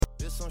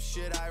some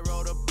shit I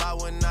wrote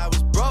about when I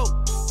was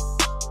broke.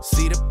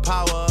 See, the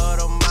power of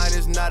the mind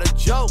is not a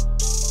joke.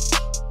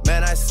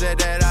 Man, I said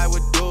that I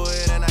would do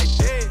it and I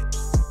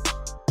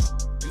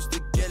did. Used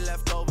to get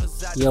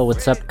leftovers out. Yo,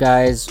 what's up,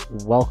 guys?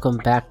 Welcome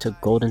back to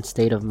Golden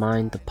State of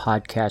Mind, the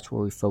podcast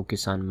where we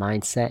focus on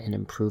mindset and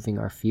improving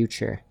our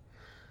future.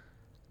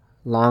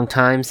 Long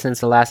time since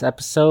the last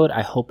episode.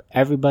 I hope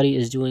everybody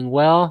is doing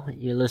well.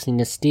 You're listening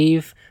to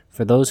Steve.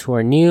 For those who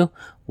are new,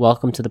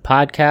 welcome to the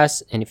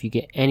podcast. And if you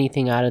get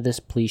anything out of this,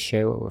 please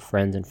share it with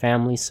friends and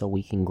family so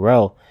we can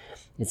grow.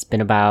 It's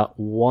been about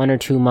 1 or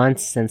 2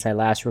 months since I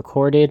last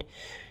recorded.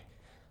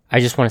 I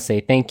just want to say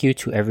thank you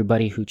to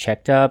everybody who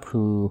checked up,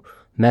 who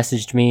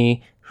messaged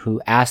me,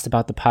 who asked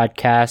about the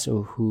podcast,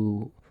 or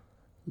who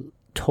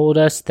told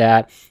us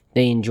that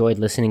they enjoyed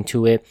listening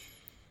to it.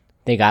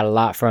 They got a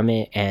lot from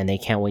it and they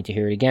can't wait to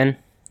hear it again.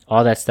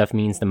 All that stuff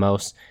means the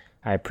most.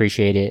 I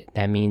appreciate it.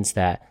 That means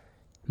that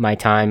my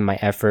time, my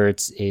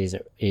efforts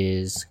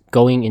is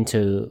going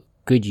into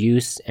good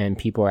use and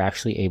people are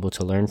actually able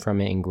to learn from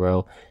it and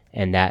grow,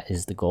 and that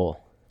is the goal.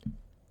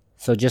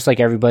 So just like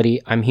everybody,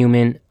 I'm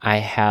human. I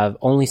have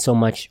only so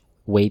much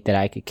weight that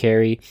I could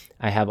carry.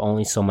 I have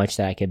only so much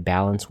that I could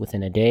balance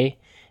within a day.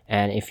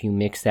 And if you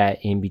mix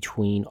that in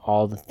between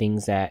all the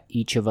things that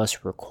each of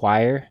us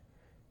require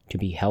to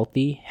be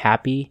healthy,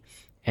 happy,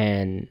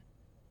 and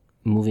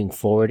moving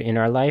forward in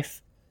our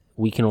life,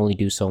 we can only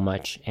do so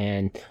much.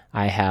 And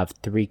I have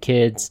 3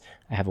 kids,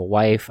 I have a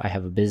wife, I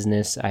have a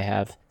business, I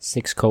have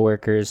 6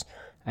 coworkers,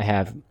 I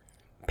have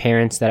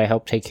parents that I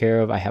help take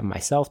care of, I have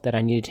myself that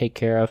I need to take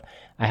care of.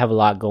 I have a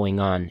lot going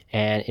on,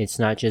 and it's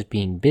not just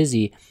being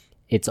busy,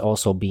 it's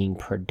also being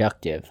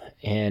productive.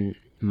 And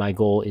my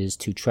goal is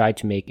to try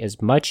to make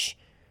as much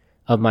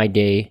of my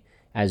day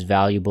as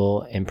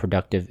valuable and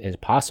productive as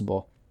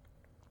possible,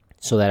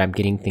 so that I'm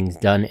getting things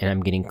done and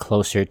I'm getting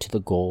closer to the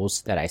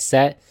goals that I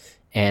set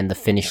and the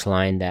finish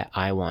line that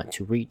I want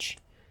to reach.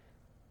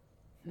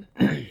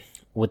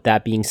 With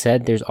that being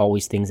said, there's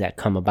always things that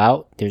come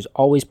about. There's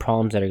always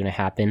problems that are going to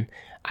happen.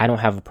 I don't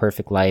have a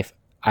perfect life.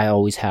 I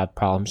always have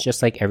problems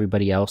just like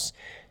everybody else.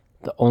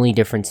 The only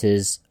difference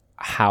is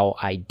how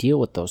I deal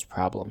with those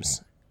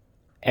problems.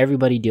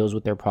 Everybody deals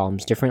with their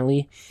problems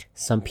differently.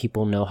 Some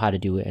people know how to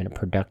do it in a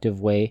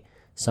productive way.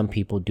 Some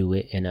people do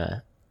it in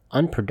an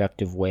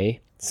unproductive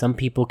way. Some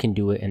people can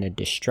do it in a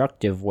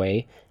destructive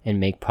way and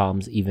make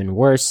problems even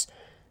worse.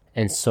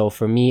 And so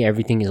for me,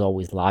 everything is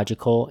always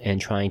logical and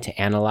trying to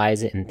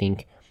analyze it and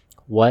think,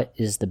 what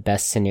is the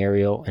best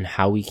scenario and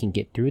how we can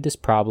get through this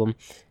problem?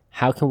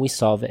 How can we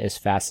solve it as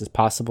fast as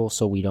possible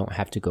so we don't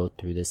have to go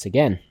through this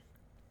again?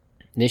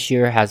 This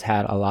year has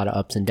had a lot of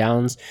ups and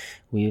downs.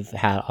 We've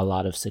had a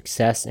lot of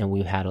success and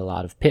we've had a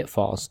lot of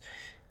pitfalls,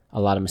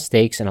 a lot of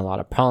mistakes and a lot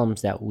of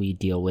problems that we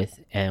deal with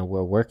and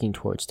we're working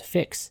towards to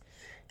fix.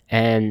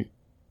 And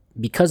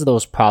because of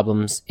those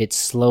problems, it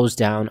slows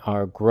down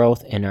our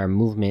growth and our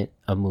movement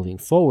of moving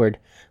forward,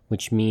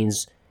 which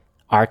means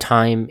our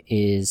time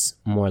is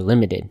more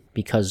limited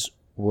because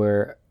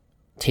we're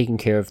taking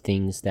care of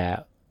things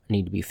that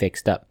need to be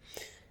fixed up.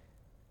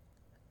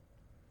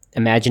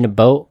 Imagine a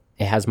boat,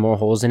 it has more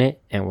holes in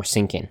it and we're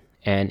sinking.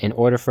 And in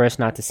order for us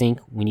not to sink,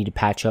 we need to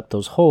patch up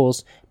those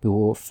holes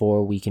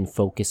before we can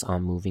focus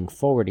on moving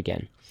forward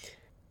again.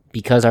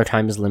 Because our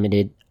time is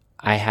limited,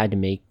 I had to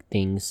make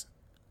things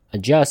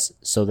adjust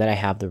so that I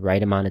have the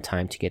right amount of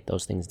time to get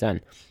those things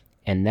done.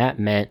 And that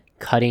meant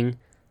cutting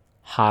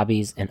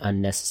hobbies and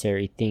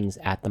unnecessary things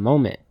at the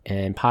moment.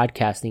 And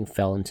podcasting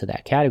fell into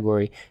that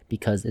category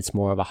because it's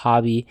more of a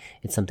hobby.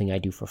 It's something I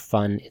do for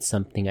fun. It's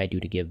something I do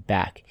to give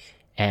back.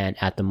 And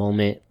at the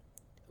moment,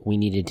 we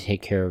needed to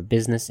take care of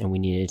business and we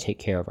needed to take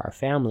care of our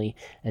family.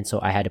 And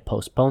so I had to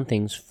postpone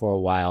things for a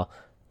while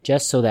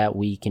just so that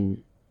we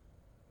can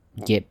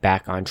get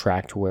back on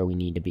track to where we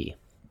need to be.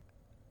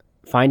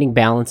 Finding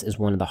balance is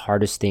one of the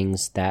hardest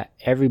things that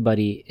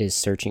everybody is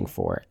searching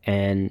for,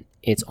 and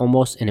it's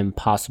almost an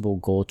impossible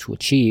goal to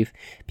achieve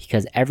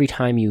because every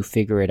time you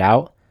figure it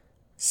out,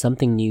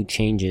 something new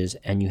changes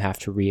and you have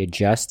to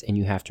readjust and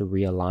you have to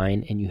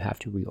realign and you have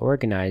to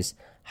reorganize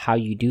how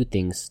you do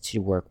things to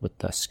work with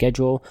the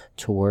schedule,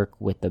 to work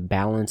with the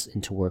balance,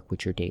 and to work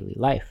with your daily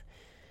life.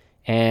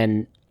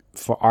 And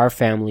for our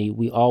family,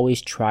 we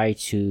always try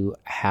to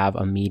have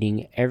a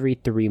meeting every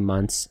 3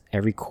 months,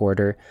 every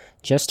quarter,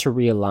 just to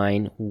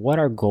realign what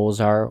our goals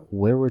are,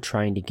 where we're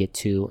trying to get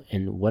to,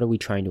 and what are we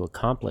trying to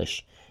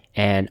accomplish.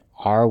 And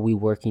are we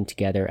working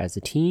together as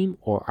a team,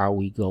 or are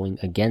we going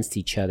against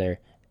each other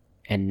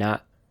and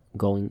not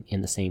going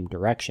in the same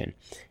direction?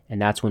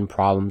 And that's when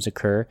problems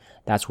occur.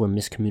 That's where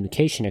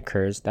miscommunication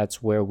occurs.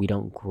 That's where we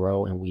don't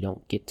grow and we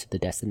don't get to the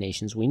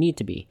destinations we need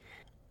to be.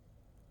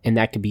 And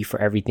that could be for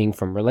everything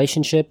from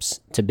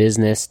relationships to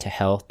business to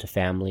health to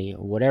family,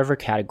 or whatever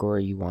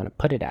category you want to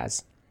put it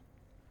as.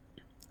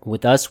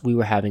 With us, we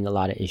were having a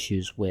lot of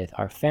issues with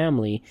our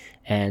family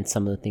and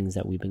some of the things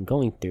that we've been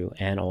going through,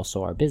 and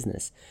also our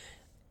business.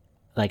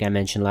 like I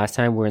mentioned last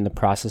time, we're in the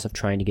process of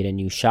trying to get a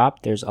new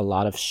shop. There's a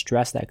lot of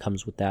stress that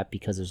comes with that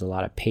because there's a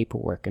lot of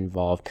paperwork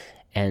involved,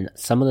 and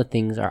some of the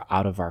things are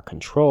out of our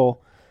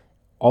control.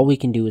 All we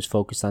can do is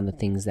focus on the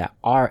things that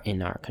are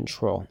in our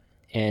control.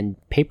 And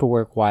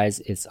paperwork wise,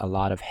 it's a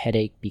lot of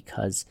headache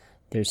because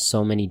there's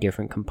so many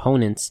different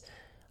components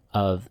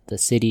of the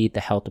city, the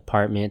health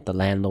department, the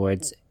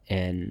landlords,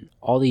 and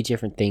all these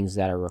different things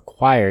that are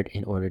required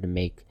in order to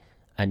make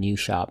a new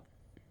shop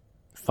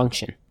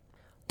function.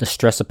 The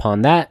stress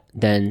upon that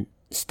then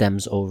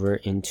stems over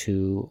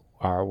into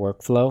our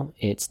workflow.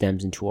 It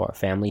stems into our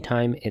family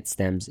time. It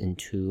stems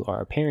into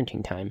our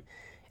parenting time.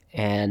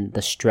 And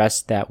the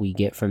stress that we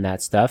get from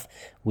that stuff,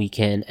 we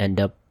can end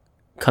up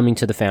coming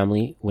to the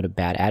family with a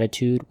bad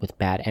attitude, with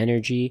bad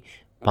energy,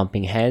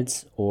 bumping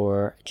heads,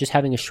 or just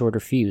having a shorter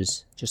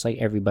fuse. Just like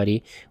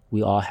everybody,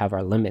 we all have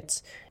our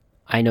limits.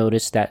 I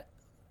noticed that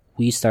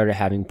we started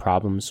having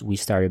problems. We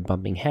started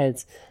bumping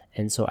heads.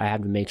 And so I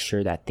have to make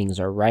sure that things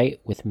are right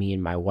with me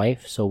and my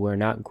wife. So we're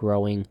not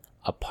growing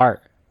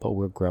apart, but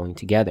we're growing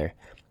together.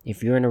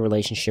 If you're in a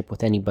relationship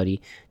with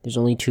anybody, there's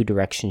only two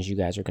directions you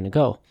guys are going to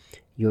go.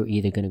 You're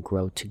either going to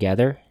grow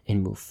together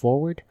and move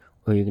forward,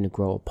 or you're going to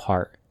grow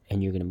apart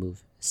and you're going to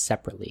move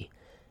separately.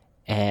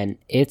 And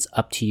it's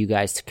up to you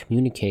guys to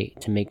communicate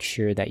to make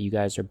sure that you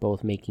guys are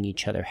both making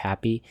each other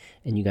happy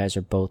and you guys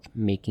are both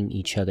making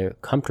each other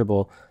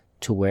comfortable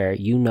to where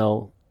you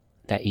know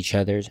that each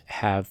other's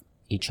have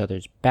each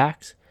other's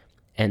backs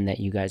and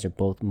that you guys are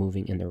both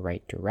moving in the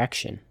right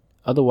direction.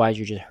 Otherwise,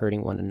 you're just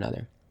hurting one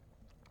another.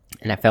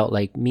 And I felt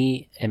like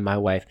me and my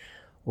wife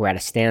were at a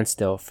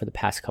standstill for the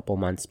past couple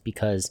months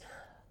because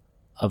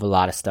of a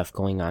lot of stuff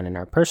going on in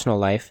our personal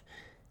life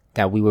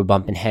that we were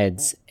bumping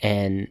heads,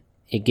 and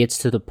it gets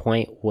to the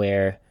point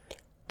where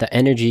the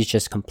energy is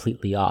just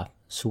completely off.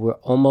 So we're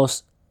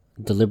almost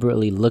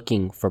deliberately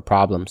looking for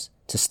problems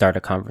to start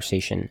a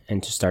conversation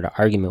and to start an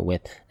argument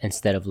with,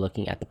 instead of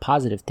looking at the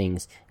positive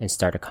things and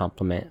start a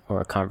compliment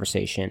or a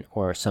conversation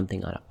or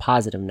something on a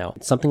positive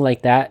note. Something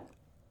like that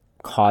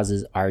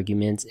causes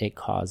arguments, it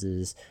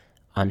causes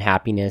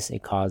unhappiness,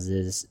 it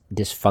causes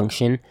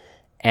dysfunction.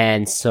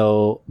 And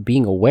so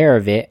being aware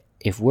of it,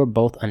 if we're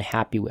both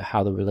unhappy with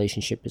how the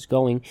relationship is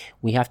going,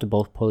 we have to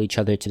both pull each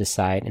other to the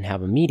side and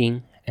have a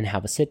meeting and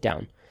have a sit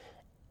down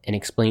and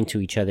explain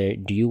to each other,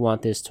 do you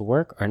want this to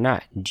work or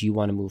not? Do you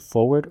want to move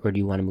forward or do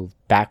you want to move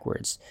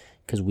backwards?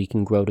 Because we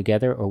can grow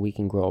together or we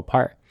can grow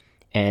apart.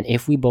 And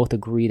if we both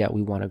agree that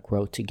we want to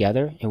grow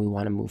together and we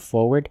want to move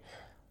forward,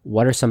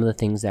 what are some of the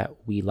things that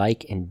we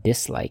like and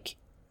dislike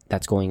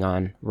that's going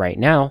on right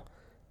now?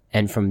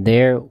 And from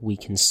there, we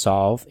can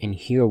solve and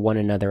hear one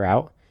another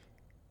out.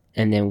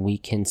 And then we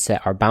can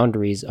set our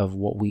boundaries of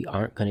what we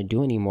aren't going to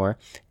do anymore.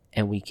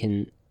 And we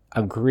can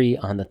agree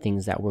on the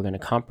things that we're going to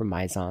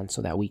compromise on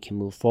so that we can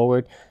move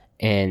forward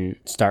and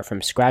start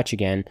from scratch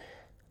again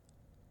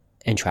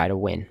and try to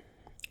win.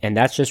 And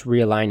that's just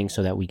realigning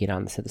so that we get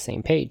onto the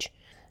same page.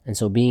 And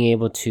so being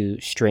able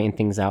to straighten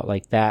things out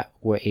like that,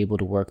 we're able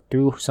to work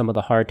through some of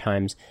the hard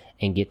times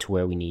and get to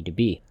where we need to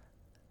be.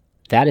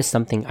 That is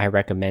something I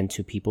recommend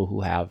to people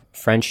who have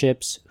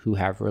friendships, who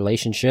have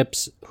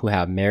relationships, who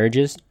have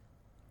marriages.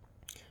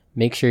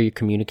 Make sure you're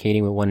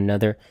communicating with one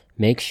another.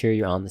 Make sure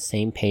you're on the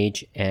same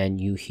page and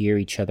you hear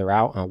each other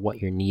out on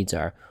what your needs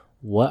are.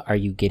 What are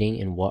you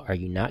getting and what are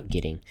you not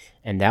getting?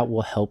 And that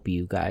will help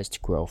you guys to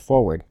grow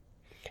forward.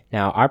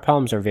 Now, our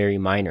problems are very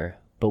minor,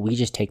 but we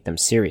just take them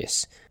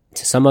serious.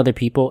 To some other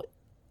people,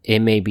 it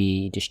may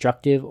be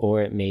destructive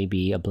or it may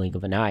be a blink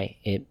of an eye.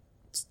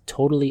 It's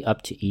totally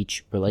up to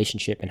each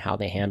relationship and how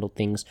they handle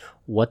things,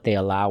 what they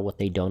allow, what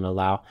they don't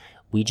allow.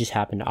 We just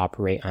happen to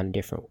operate on a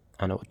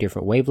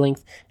different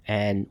wavelength,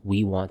 and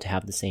we want to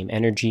have the same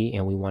energy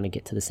and we want to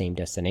get to the same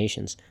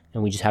destinations,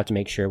 and we just have to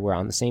make sure we're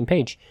on the same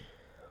page.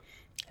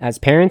 As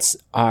parents,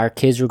 our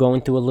kids were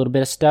going through a little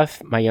bit of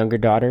stuff. My younger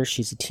daughter,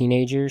 she's a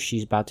teenager.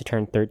 She's about to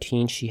turn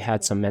 13. She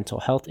had some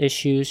mental health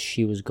issues.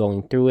 She was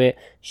going through it.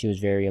 She was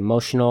very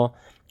emotional,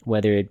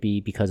 whether it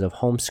be because of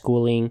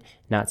homeschooling,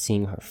 not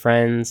seeing her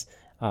friends,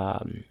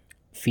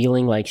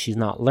 feeling like she's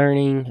not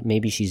learning.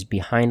 Maybe she's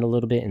behind a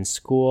little bit in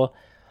school.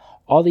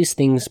 All these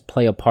things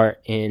play a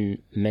part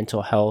in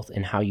mental health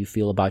and how you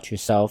feel about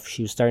yourself.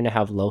 She was starting to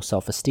have low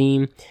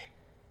self-esteem,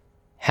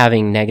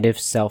 having negative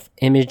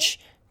self-image,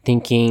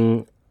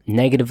 thinking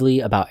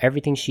negatively about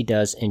everything she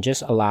does, and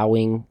just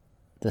allowing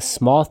the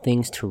small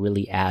things to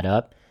really add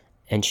up.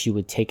 And she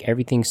would take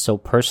everything so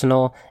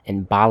personal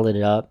and bottle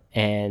it up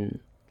and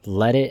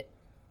let it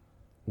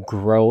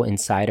grow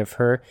inside of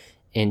her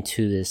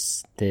into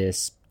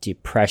this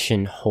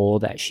depression hole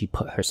that she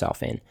put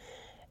herself in.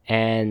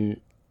 And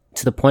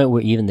to the point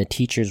where even the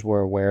teachers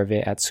were aware of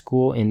it at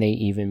school, and they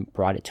even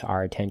brought it to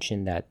our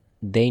attention that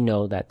they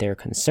know that they're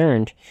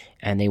concerned,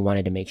 and they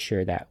wanted to make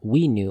sure that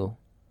we knew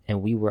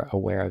and we were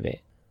aware of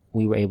it.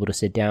 We were able to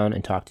sit down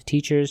and talk to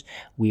teachers.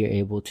 We were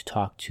able to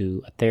talk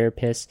to a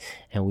therapist,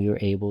 and we were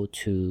able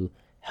to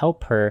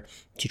help her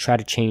to try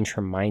to change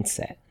her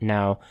mindset.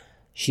 Now,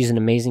 she's an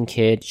amazing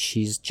kid.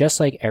 She's just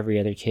like every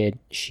other kid.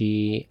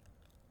 She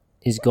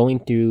is going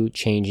through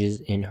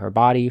changes in her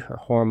body, her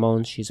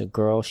hormones. She's a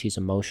girl, she's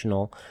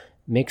emotional.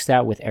 Mix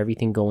that with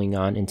everything going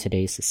on in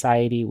today's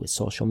society, with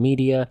social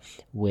media,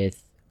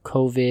 with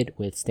COVID,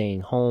 with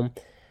staying home.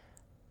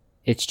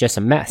 It's just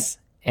a mess.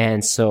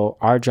 And so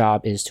our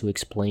job is to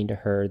explain to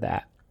her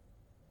that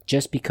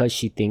just because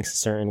she thinks a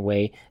certain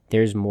way,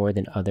 there's more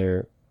than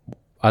other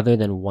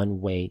than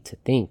one way to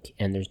think,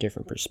 and there's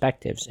different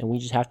perspectives. And we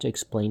just have to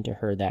explain to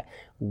her that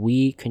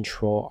we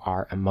control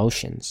our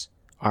emotions.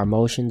 Our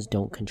emotions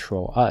don't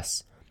control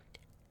us.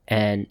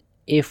 And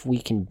if we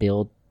can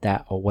build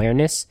that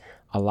awareness,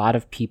 a lot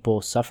of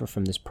people suffer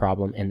from this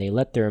problem and they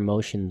let their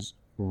emotions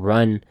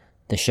run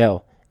the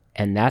show.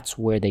 And that's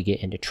where they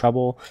get into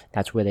trouble.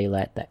 That's where they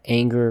let the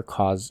anger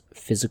cause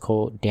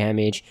physical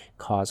damage,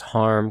 cause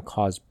harm,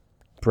 cause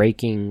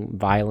breaking,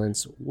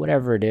 violence,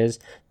 whatever it is.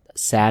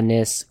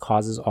 Sadness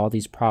causes all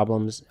these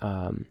problems,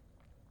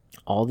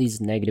 all these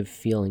negative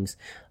feelings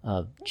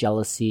of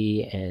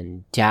jealousy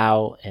and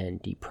doubt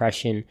and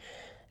depression,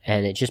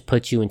 and it just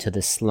puts you into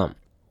this slump.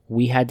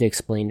 We had to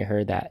explain to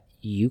her that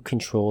you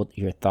control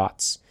your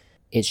thoughts.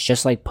 It's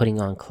just like putting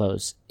on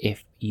clothes.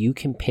 If you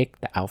can pick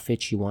the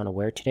outfits you want to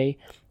wear today,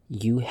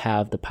 you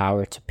have the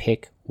power to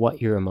pick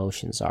what your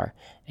emotions are,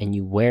 and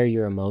you wear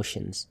your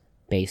emotions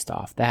based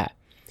off that.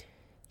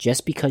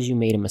 Just because you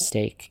made a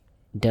mistake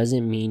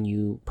doesn't mean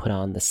you put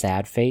on the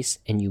sad face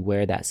and you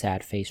wear that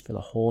sad face for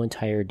the whole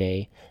entire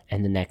day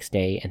and the next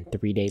day and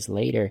 3 days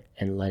later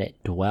and let it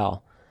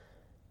dwell.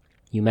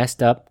 You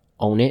messed up,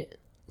 own it,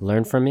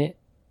 learn from it,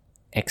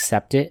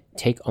 accept it,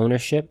 take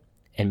ownership,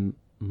 and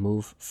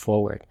move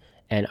forward.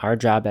 And our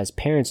job as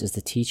parents is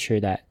to teach her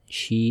that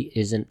she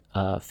isn't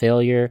a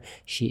failure,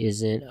 she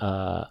isn't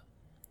a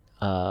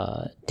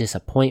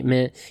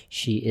disappointment,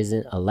 she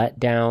isn't a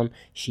letdown,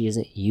 she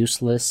isn't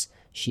useless.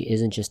 She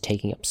isn't just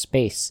taking up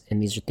space.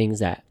 And these are things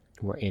that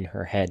were in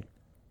her head.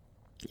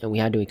 And we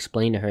had to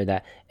explain to her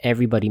that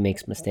everybody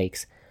makes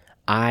mistakes.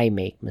 I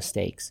make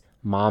mistakes.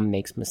 Mom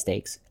makes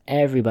mistakes.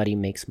 Everybody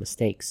makes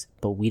mistakes.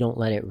 But we don't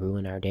let it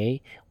ruin our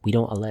day. We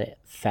don't let it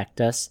affect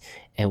us.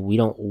 And we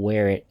don't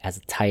wear it as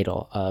a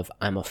title of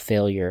I'm a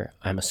failure,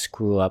 I'm a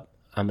screw up,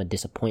 I'm a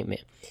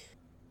disappointment.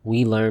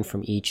 We learn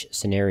from each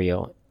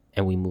scenario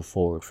and we move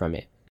forward from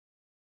it.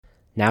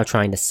 Now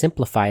trying to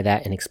simplify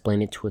that and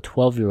explain it to a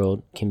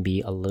 12-year-old can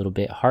be a little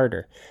bit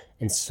harder.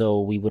 And so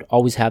we would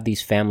always have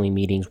these family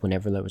meetings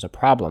whenever there was a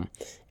problem.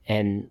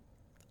 And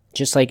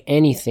just like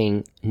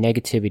anything,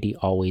 negativity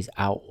always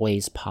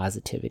outweighs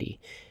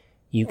positivity.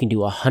 You can do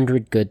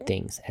 100 good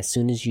things. As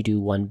soon as you do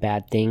one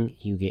bad thing,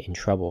 you get in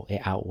trouble.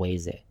 It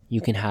outweighs it.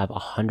 You can have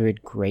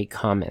 100 great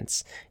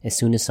comments. As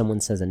soon as someone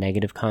says a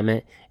negative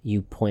comment,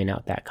 you point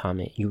out that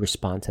comment. You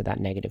respond to that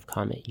negative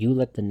comment. You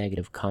let the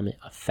negative comment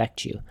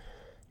affect you.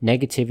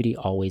 Negativity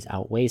always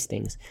outweighs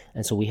things.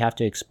 And so we have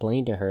to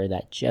explain to her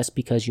that just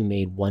because you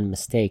made one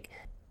mistake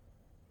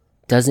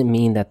doesn't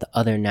mean that the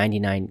other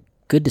 99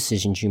 good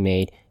decisions you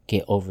made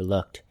get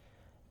overlooked.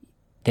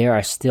 There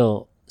are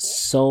still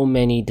so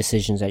many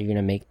decisions that you're going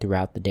to make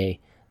throughout the day.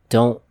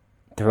 Don't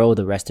throw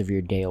the rest of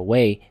your day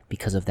away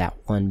because of that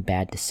one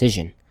bad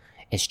decision.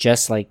 It's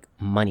just like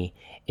money.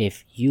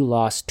 If you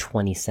lost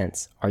 20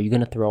 cents, are you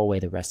going to throw away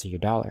the rest of your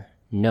dollar?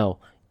 No.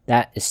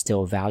 That is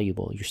still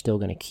valuable. You're still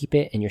going to keep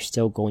it and you're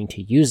still going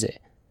to use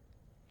it.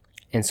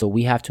 And so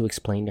we have to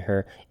explain to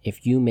her,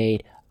 if you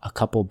made a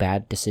couple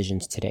bad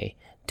decisions today,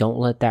 don't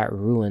let that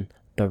ruin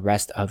the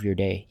rest of your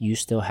day. You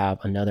still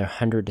have another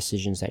 100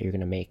 decisions that you're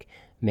going to make.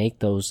 Make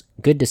those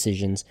good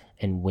decisions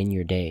and win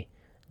your day.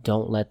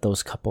 Don't let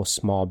those couple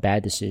small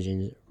bad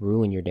decisions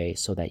ruin your day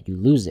so that you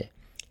lose it.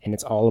 And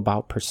it's all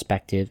about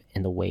perspective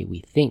and the way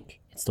we think.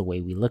 It's the way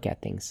we look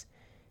at things.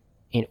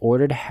 In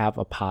order to have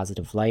a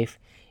positive life,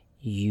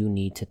 you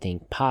need to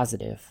think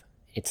positive.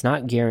 It's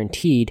not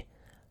guaranteed.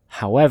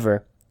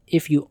 However,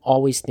 if you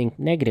always think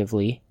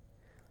negatively,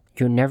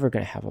 you're never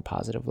going to have a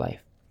positive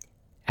life.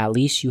 At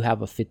least you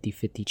have a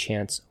 50-50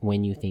 chance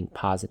when you think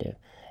positive.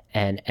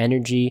 And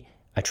energy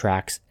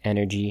attracts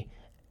energy,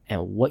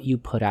 and what you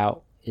put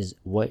out is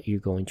what you're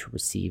going to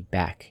receive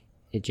back.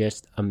 It's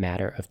just a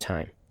matter of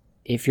time.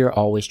 If you're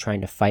always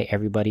trying to fight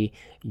everybody,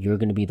 you're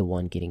going to be the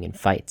one getting in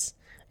fights.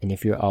 And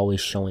if you're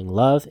always showing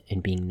love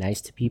and being nice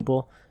to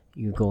people,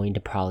 you're going to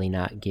probably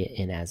not get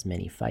in as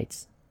many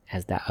fights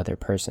as that other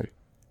person.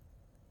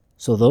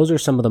 So those are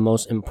some of the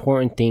most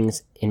important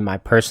things in my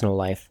personal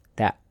life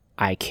that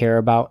I care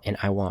about and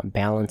I want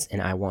balance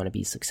and I want to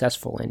be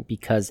successful in.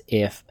 Because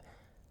if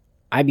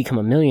I become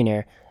a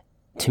millionaire,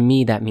 to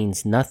me that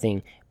means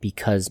nothing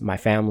because my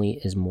family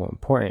is more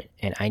important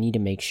and I need to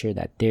make sure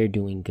that they're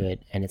doing good.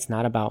 And it's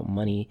not about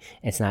money.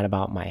 It's not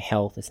about my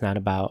health. It's not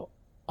about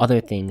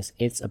other things.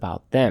 It's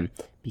about them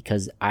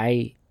because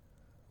I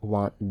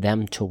want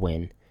them to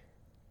win.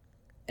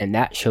 And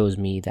that shows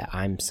me that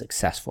I'm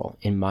successful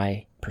in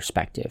my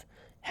perspective.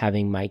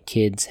 Having my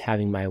kids,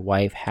 having my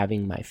wife,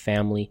 having my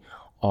family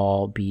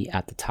all be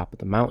at the top of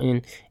the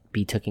mountain,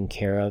 be taken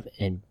care of,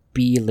 and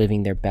be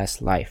living their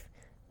best life.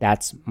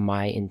 That's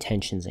my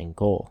intentions and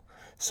goal.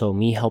 So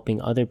me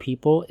helping other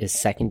people is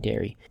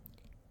secondary.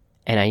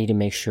 and I need to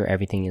make sure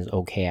everything is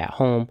okay at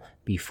home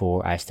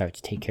before I start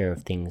to take care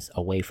of things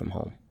away from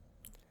home.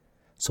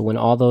 So when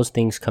all those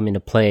things come into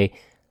play,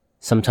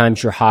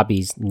 sometimes your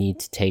hobbies need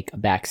to take a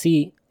back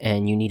seat,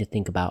 and you need to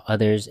think about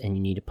others, and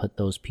you need to put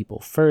those people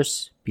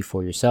first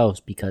before yourselves.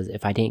 Because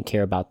if I didn't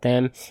care about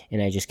them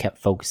and I just kept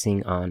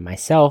focusing on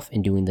myself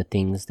and doing the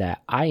things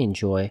that I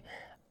enjoy,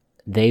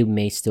 they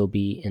may still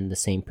be in the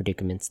same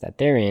predicaments that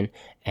they're in,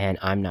 and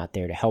I'm not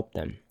there to help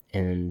them.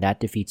 And that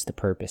defeats the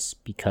purpose,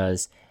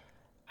 because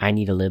I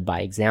need to live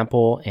by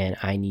example, and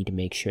I need to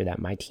make sure that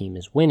my team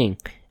is winning.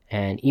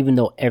 And even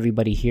though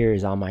everybody here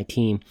is on my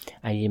team,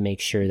 I need to make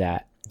sure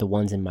that the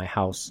ones in my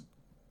house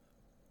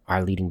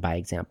are leading by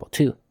example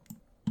too.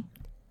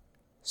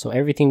 So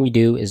everything we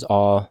do is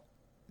all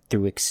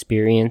through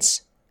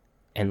experience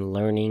and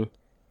learning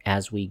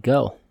as we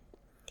go.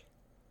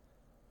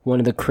 One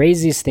of the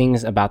craziest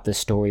things about this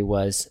story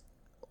was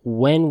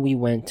when we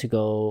went to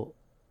go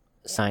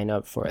sign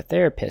up for a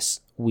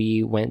therapist,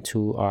 we went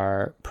to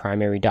our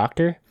primary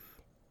doctor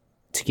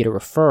to get a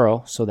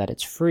referral so that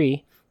it's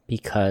free,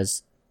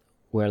 because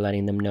we're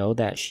letting them know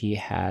that she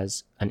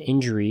has an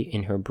injury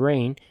in her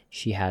brain.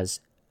 She has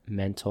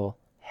mental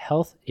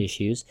health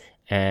issues.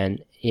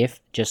 And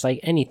if, just like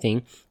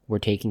anything, we're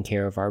taking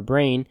care of our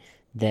brain,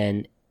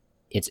 then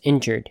it's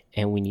injured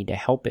and we need to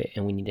help it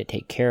and we need to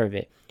take care of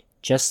it.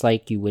 Just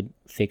like you would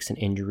fix an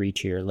injury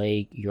to your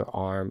leg, your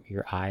arm,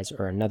 your eyes,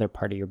 or another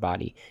part of your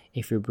body.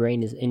 If your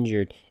brain is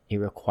injured, it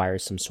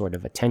requires some sort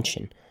of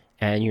attention.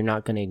 And you're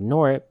not going to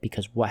ignore it,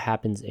 because what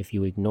happens if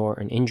you ignore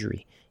an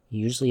injury?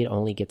 Usually it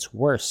only gets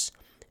worse.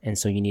 And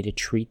so you need to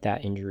treat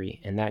that injury.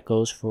 And that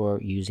goes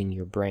for using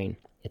your brain.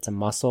 It's a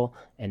muscle,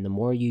 and the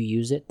more you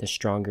use it, the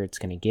stronger it's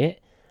going to get.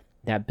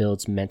 That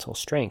builds mental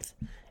strength.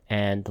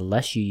 And the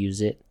less you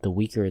use it, the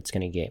weaker it's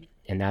going to get.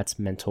 And that's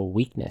mental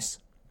weakness.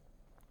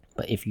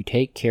 But if you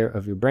take care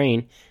of your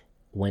brain,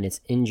 when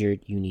it's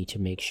injured, you need to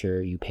make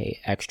sure you pay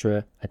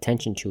extra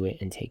attention to it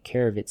and take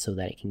care of it so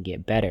that it can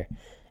get better.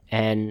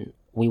 And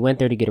we went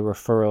there to get a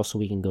referral so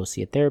we can go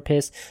see a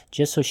therapist,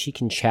 just so she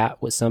can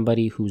chat with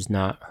somebody who's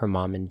not her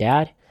mom and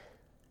dad,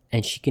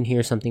 and she can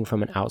hear something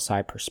from an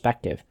outside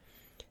perspective.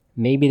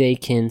 Maybe they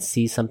can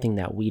see something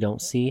that we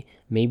don't see.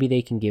 Maybe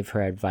they can give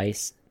her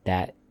advice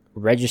that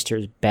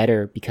registers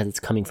better because it's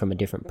coming from a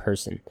different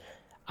person.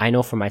 I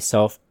know for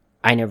myself,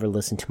 I never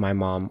listened to my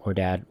mom or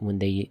dad when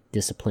they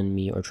disciplined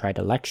me or tried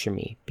to lecture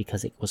me,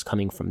 because it was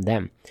coming from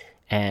them.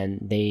 And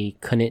they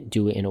couldn't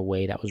do it in a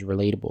way that was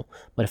relatable.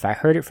 But if I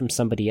heard it from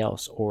somebody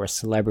else, or a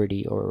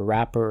celebrity or a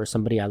rapper or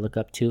somebody I look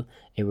up to,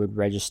 it would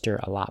register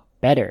a lot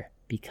better,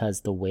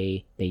 because the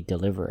way they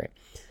deliver it.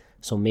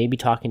 So maybe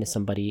talking to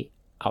somebody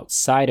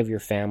outside of your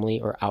family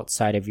or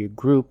outside of your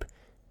group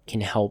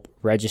can help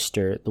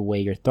register the way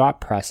your thought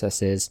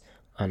process is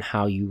on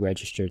how you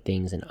register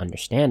things and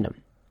understand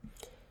them.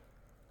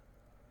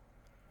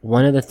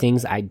 One of the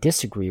things I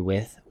disagree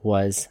with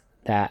was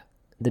that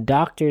the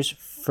doctor's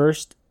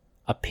first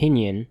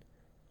opinion,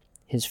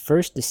 his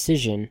first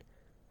decision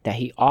that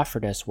he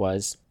offered us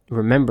was,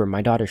 remember,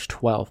 my daughter's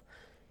 12.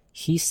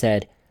 He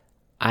said,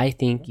 I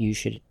think you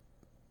should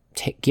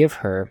give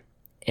her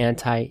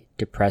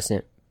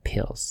antidepressant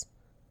pills.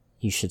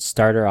 You should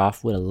start her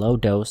off with a low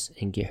dose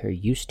and get her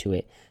used to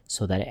it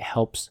so that it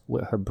helps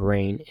with her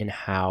brain and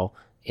how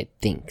it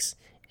thinks.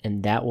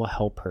 And that will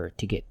help her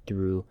to get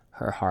through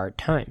her hard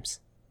times.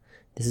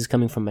 This is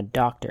coming from a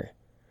doctor.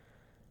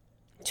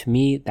 To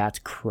me, that's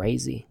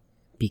crazy,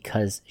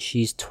 because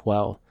she's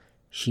 12.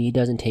 She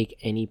doesn't take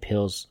any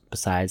pills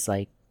besides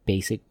like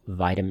basic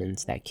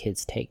vitamins that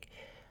kids take.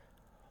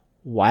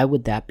 Why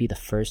would that be the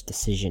first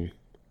decision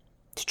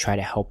to try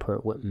to help her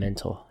with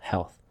mental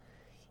health?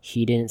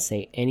 He didn't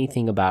say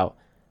anything about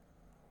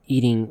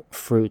eating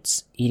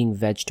fruits, eating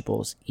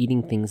vegetables,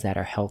 eating things that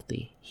are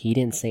healthy. He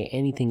didn't say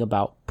anything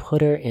about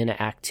put her in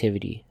an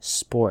activity,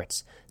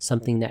 sports,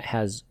 something that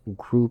has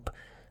group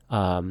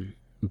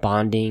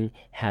bonding,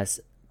 has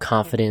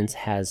confidence,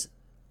 has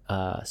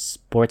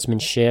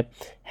sportsmanship,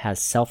 has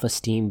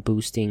self-esteem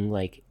boosting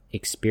like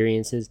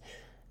experiences.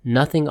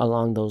 Nothing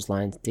along those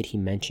lines did he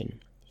mention.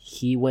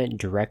 He went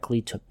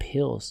directly to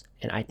pills,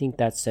 and I think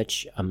that's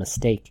such a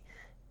mistake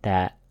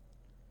that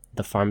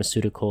the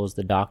pharmaceuticals,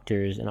 the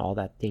doctors, and all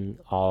that thing,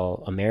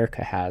 all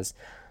America has,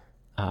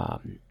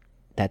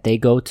 that they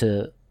go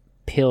to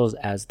pills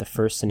as the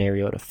first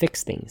scenario to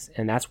fix things.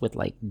 And that's with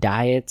like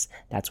diets,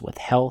 that's with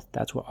health,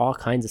 that's with all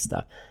kinds of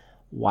stuff.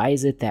 Why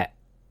is it that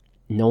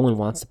no one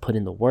wants to put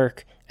in the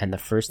work, and the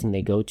first thing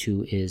they go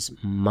to is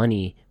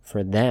money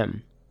for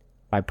them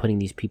by putting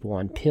these people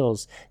on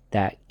pills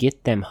that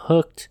get them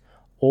hooked?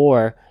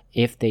 Or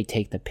if they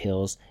take the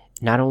pills,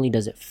 not only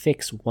does it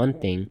fix one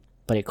thing,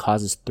 but it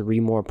causes 3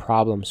 more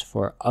problems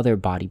for other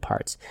body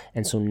parts.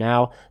 And so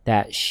now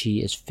that she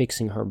is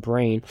fixing her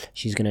brain,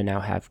 she's going to now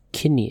have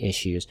kidney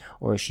issues,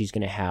 or she's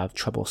going to have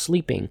trouble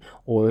sleeping,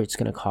 or it's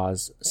going to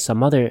cause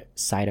some other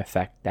side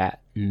effect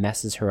that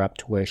messes her up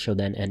to where she'll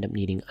then end up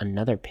needing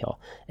another pill.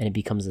 And it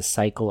becomes a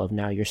cycle of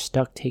now you're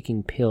stuck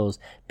taking pills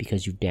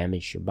because you've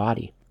damaged your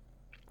body.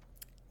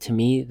 To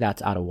me,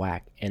 that's out of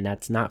whack, and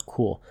that's not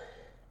cool.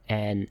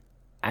 And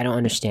I don't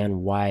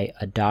understand why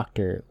a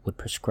doctor would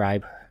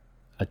prescribe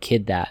a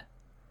kid that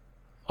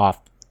off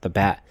the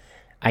bat.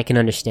 I can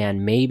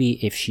understand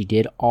maybe if she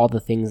did all the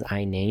things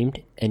I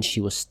named and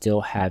she was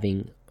still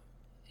having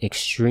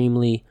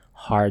extremely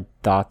hard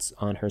thoughts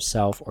on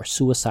herself or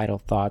suicidal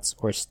thoughts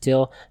or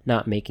still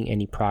not making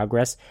any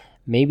progress,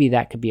 maybe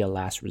that could be a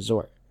last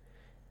resort.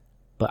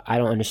 But I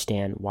don't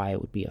understand why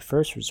it would be a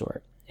first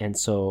resort. And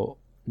so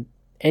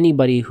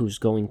anybody who's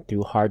going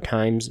through hard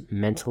times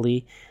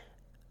mentally,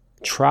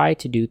 try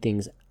to do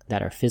things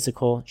that are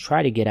physical.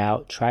 Try to get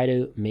out. Try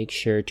to make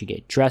sure to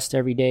get dressed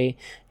every day.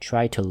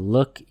 Try to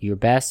look your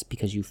best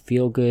because you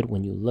feel good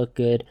when you look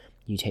good.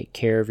 You take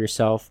care of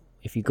yourself.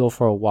 If you go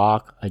for a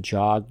walk, a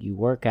jog, you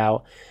work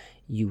out,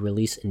 you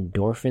release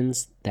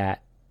endorphins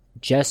that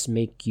just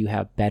make you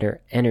have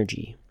better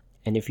energy.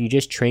 And if you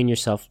just train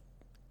yourself,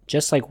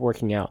 just like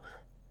working out,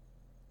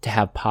 to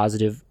have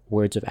positive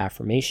words of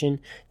affirmation,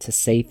 to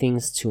say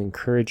things to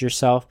encourage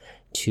yourself,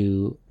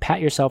 to pat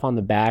yourself on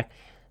the back,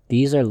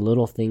 these are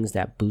little things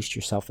that boost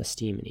your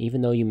self-esteem. And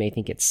even though you may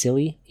think it's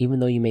silly, even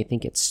though you may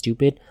think it's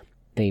stupid,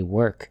 they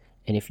work.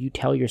 And if you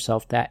tell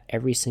yourself that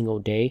every single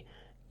day,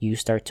 you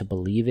start to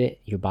believe it,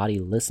 your body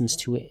listens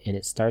to it, and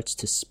it starts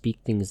to speak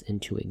things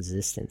into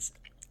existence.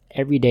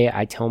 Every day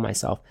I tell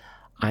myself,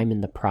 I'm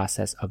in the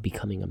process of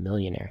becoming a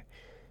millionaire.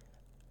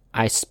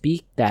 I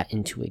speak that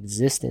into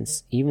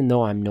existence, even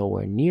though I'm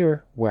nowhere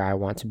near where I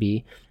want to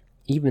be.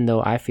 Even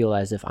though I feel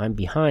as if I'm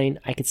behind,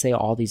 I could say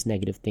all these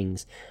negative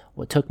things.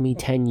 What took me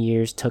 10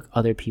 years took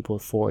other people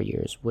 4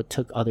 years. What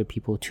took other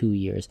people 2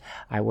 years.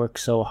 I work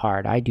so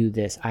hard. I do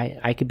this.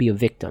 I could be a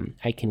victim.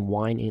 I can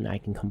whine and I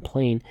can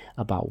complain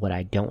about what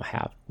I don't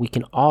have. We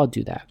can all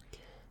do that.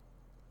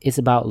 It's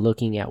about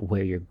looking at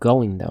where you're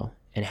going, though,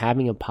 and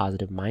having a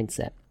positive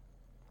mindset.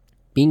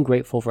 Being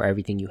grateful for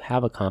everything you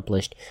have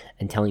accomplished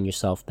and telling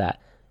yourself that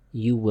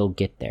you will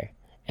get there.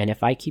 And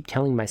if I keep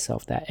telling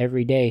myself that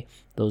every day,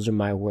 those are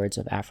my words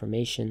of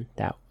affirmation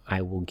that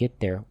I will get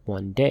there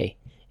one day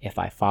if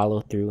I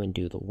follow through and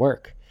do the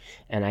work.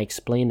 And I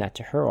explain that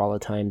to her all the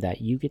time,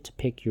 that you get to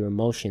pick your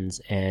emotions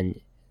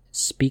and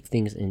speak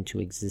things into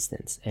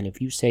existence. And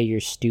if you say you're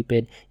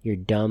stupid, you're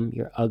dumb,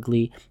 you're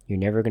ugly, you're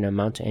never going to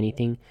amount to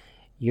anything,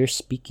 you're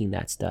speaking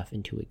that stuff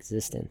into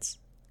existence.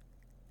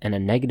 And a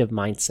negative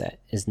mindset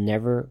is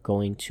never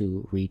going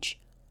to reach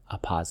a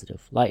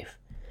positive life.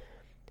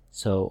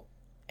 So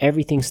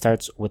everything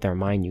starts with our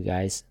mind, you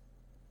guys.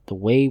 The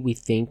way we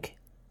think,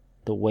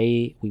 the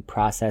way we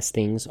process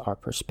things, our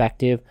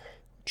perspective.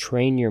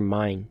 Train your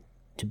mind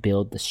to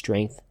build the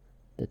strength,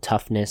 the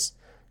toughness,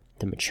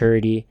 the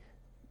maturity.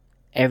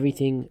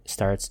 Everything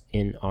starts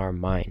in our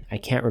mind. I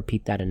can't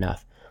repeat that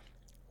enough.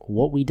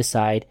 What we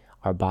decide,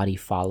 our body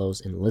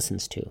follows and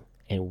listens to.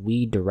 And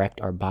we direct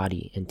our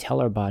body and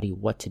tell our body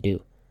what to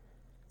do.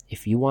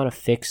 If you want to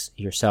fix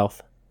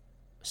yourself,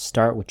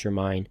 start with your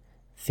mind,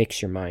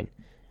 fix your mind.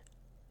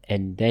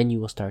 And then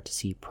you will start to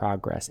see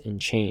progress and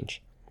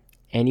change.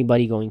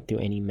 Anybody going through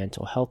any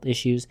mental health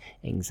issues,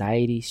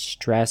 anxiety,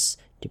 stress,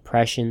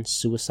 depression,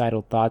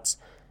 suicidal thoughts,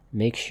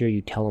 make sure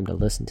you tell them to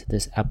listen to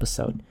this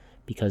episode,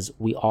 because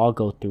we all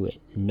go through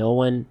it. No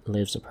one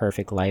lives a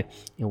perfect life,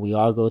 and we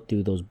all go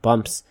through those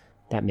bumps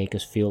that make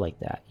us feel like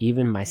that.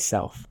 Even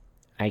myself.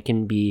 I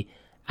can be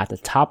at the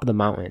top of the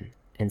mountain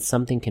and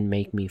something can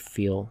make me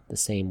feel the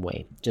same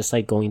way. Just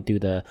like going through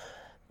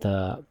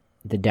the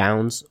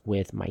downs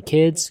with my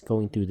kids,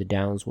 going through the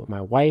downs with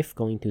my wife,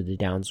 going through the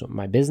downs with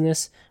my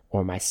business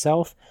or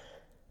myself.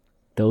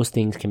 Those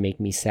things can make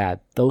me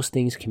sad. Those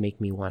things can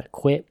make me want to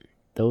quit.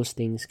 Those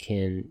things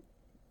can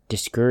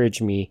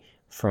discourage me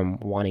from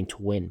wanting to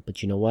win.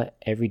 But you know what?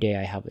 Every day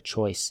I have a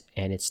choice,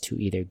 and it's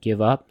to either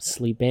give up,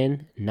 sleep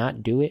in,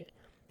 not do it,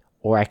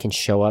 or I can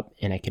show up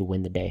and I can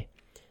win the day.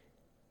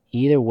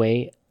 Either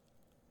way,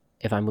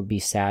 if I'm going to be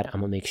sad,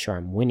 I'm going to make sure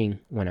I'm winning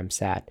when I'm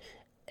sad.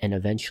 And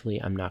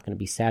eventually, I'm not going to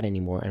be sad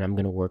anymore, and I'm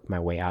going to work my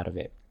way out of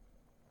it.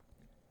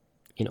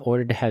 In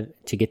order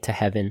to get to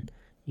heaven,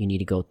 you need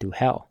to go through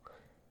hell.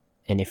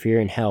 And if you're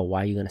in hell,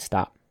 why are you going to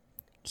stop?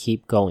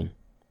 Keep going.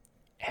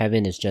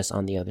 Heaven is just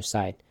on the other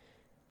side.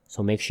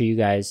 So make sure you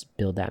guys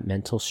build that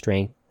mental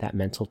strength, that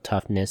mental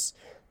toughness,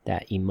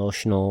 that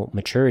emotional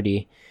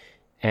maturity.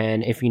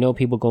 And if you know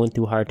people going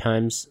through hard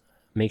times,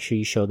 make sure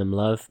you show them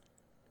love.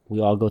 We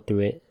all go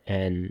through it,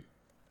 and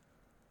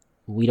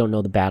we don't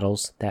know the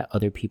battles that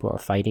other people are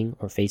fighting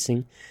or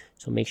facing.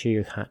 So make sure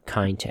you're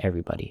kind to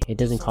everybody. It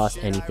doesn't cost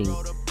anything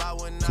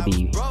to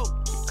be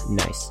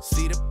nice.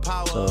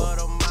 So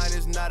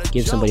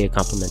give somebody a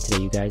compliment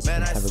today, you guys,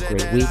 and have a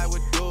great week.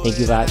 Thank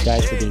you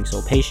guys for being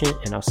so patient,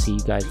 and I'll see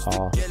you guys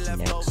all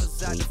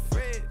next week.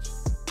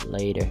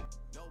 Later.